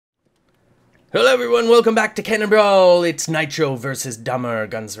Hello everyone, welcome back to Ken and Brawl. It's Nitro versus Dumber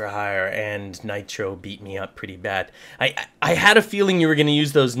Guns for Hire, and Nitro beat me up pretty bad. I had a feeling you were going to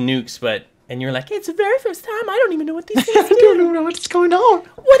use those nukes, and you're like, it's the very first time, I don't even know what these things do. I don't even know what's going on.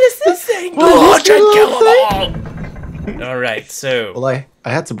 What is this thing? Launch and kill them all! Alright, so... Well, I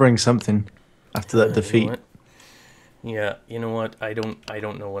had to bring something after that defeat. You know yeah, you know what? I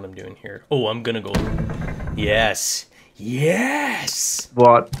don't know what I'm doing here. Oh, I'm gonna go... Yes! Yes!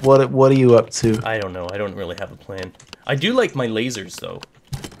 What are you up to? I don't know. I don't really have a plan. I do like my lasers, though.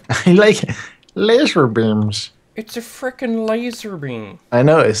 I like laser beams. It's a frickin' laser beam. I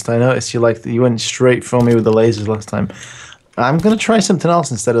noticed. You went straight for me with the lasers last time. I'm gonna try something else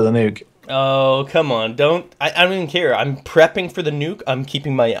instead of the nuke. Oh, come on. I don't even care. I'm prepping for the nuke. I'm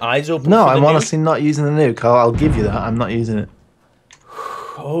keeping my eyes open No, for the I'm nuke. honestly not using the nuke. I'll give you that. I'm not using it.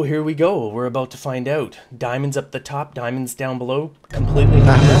 Oh, here we go. We're about to find out. Diamonds up the top, diamonds down below. Completely.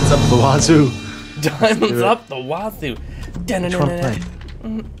 Diamonds up the wazoo. Diamonds up the wazoo.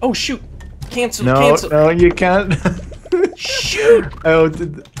 Oh, shoot. Cancel, cancel. No, you can't. Shoot. Oh,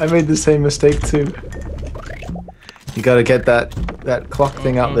 I made the same mistake too. You gotta get that clock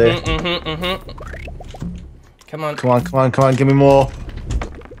thing up there. Come on. Come on, give me more.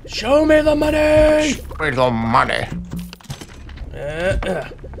 Show me the money! Show me the money.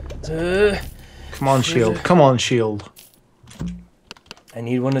 Come on, shield. Come on, shield. I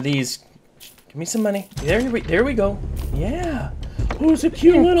need one of these. Give me some money. There we go. Yeah. Who's a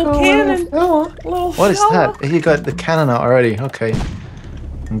cute little cannon? What is that? You got the cannon out already. Okay.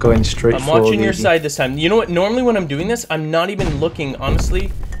 I'm going straight for I'm watching your side this time. You know what? Normally when I'm doing this, I'm not even looking,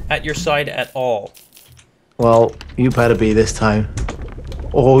 honestly, at your side at all. Well, you better be this time.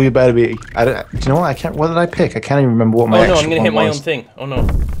 Oh, you better be. Do you know what? I can't. What did I pick? I can't even remember what my. Oh no, I'm gonna hit my own thing. Oh no,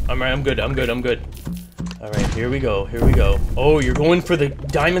 I'm good. I'm good. All right, here we go. Oh, you're going for the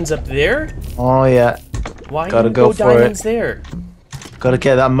diamonds up there? Oh yeah. Why gotta go for diamonds there? Gotta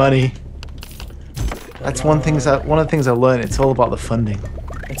get that money. That's one of the things I learned. It's all about the funding.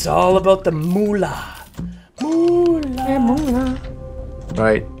 It's all about the moolah. Moolah.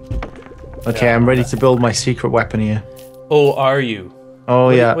 Right. Okay, I'm ready to build my secret weapon here. Oh, are you?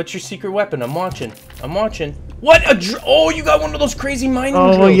 Oh yeah. What's your secret weapon? I'm watching. What? Oh, you got one of those crazy mining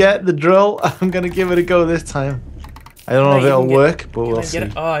drills. Oh yeah, the drill. I'm gonna give it a go this time. I don't know if it'll work, but we'll see.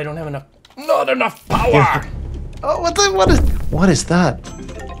 Oh, I don't have enough. Not enough power. Oh, what is that?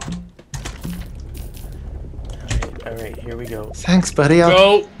 All right, here we go. Thanks, buddy.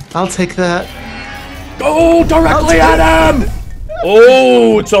 I'll take that. Go directly at him.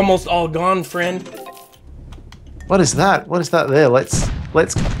 Oh, it's almost all gone, friend. What is that? What is that there? Let's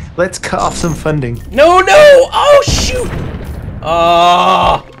cut off some funding. No! Oh shoot!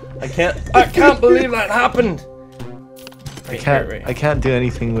 Ah! I can't believe that happened. I can't do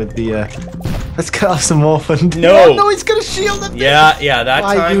anything with the. Let's cut off some more funding. No! Oh, no, he's gonna shield it. Yeah. That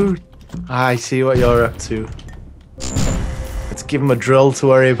time. I see what you're up to. Let's give him a drill to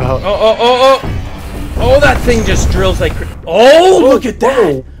worry about. Oh, that thing just drills like... Oh, look at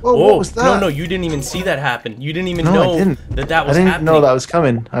that! Whoa, what was that? No, you didn't even see that happen. You didn't even know that was happening. I didn't know that was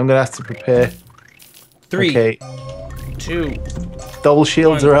coming. I'm gonna have to prepare. 3, okay. 2, double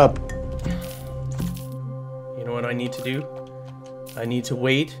shields 1. are up. You know what I need to do? I need to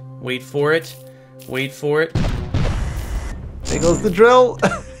wait for it. There goes the drill.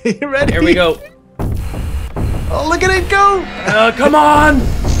 You ready? Here we go. Oh, look at it go! Come on!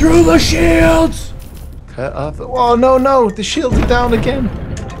 Through the shields! Cut off the... Oh, no, the shields are down again.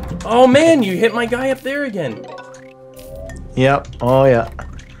 Oh man, you hit my guy up there again. Yep, oh yeah.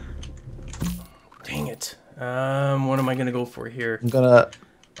 Dang it. What am I gonna go for here? I'm gonna...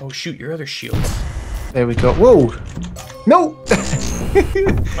 Oh shoot, your other shields. There we go. Whoa! No!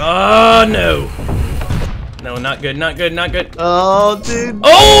 Oh no! No, not good. Oh, dude.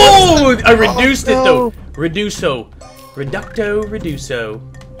 Oh! I reduced it though. Reducto.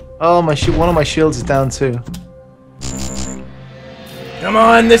 Oh, one of my shields is down too. Come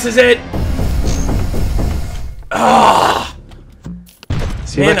on, this is it. Ah!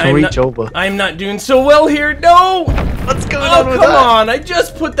 See if I can reach over. I'm not doing so well here. No! What's going on with that? Come on! I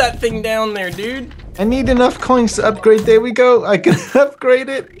just put that thing down there, dude. I need enough coins to upgrade. There we go. I can upgrade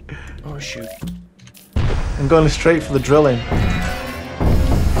it. Oh shoot! I'm going straight for the drilling.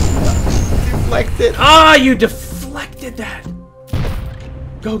 Deflected. Ah, you deflected that.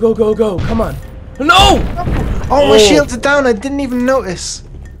 Go. Come on. No! Oh, my shields are down. I didn't even notice.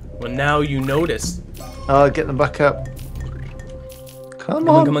 Well, now you notice. Oh, get them back up. Come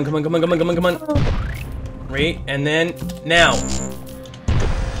on. Right, and then now.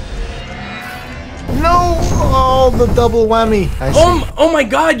 No! Oh, the double whammy. I see. Oh my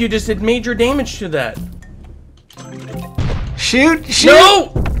god, you just did major damage to that. Shoot! Shoot!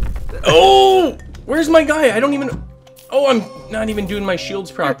 No! Oh! Where's my guy? I don't even... Oh, I'm not even doing my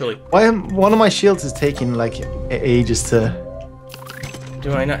shields properly. Why am one of my shields is taking like ages to...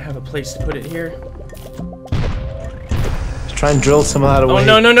 Do I not have a place to put it here? Just try and drill some of that away.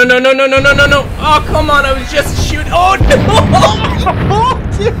 Oh, no. Oh, come on, I was just shooting. Oh, no!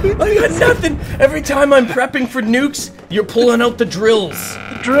 I got nothing. Every time I'm prepping for nukes, you're pulling out the drills.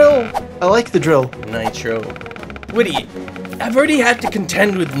 The drill! I like the drill. Nitro. Woody, I've already had to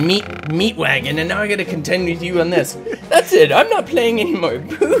contend with Meat Wagon, and now I gotta contend with you on this. That's it, I'm not playing anymore.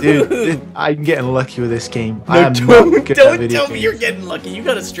 Dude, I'm getting lucky with this game. No, I am don't tell me you're getting lucky. You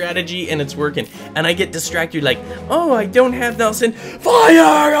got a strategy and it's working. And I get distracted like, oh, I don't have Nelson.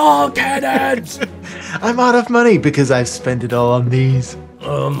 Fire all cannons! I'm out of money because I've spent it all on these.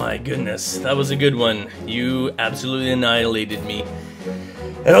 Oh my goodness, that was a good one. You absolutely annihilated me.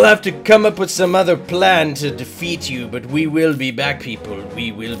 I'll have to come up with some other plan to defeat you, but we will be back, people.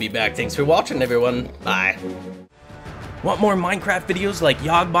 We will be back. Thanks for watching, everyone. Bye. Want more Minecraft videos like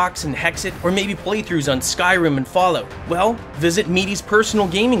Yogbox and Hexxit, or maybe playthroughs on Skyrim and Fallout? Well, visit Meaty's personal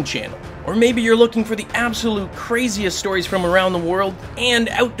gaming channel. Or maybe you're looking for the absolute craziest stories from around the world and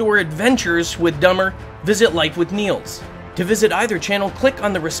outdoor adventures with Dummer? Visit LifewithNiels. To visit either channel, click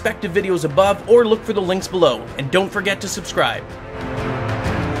on the respective videos above or look for the links below. And don't forget to subscribe.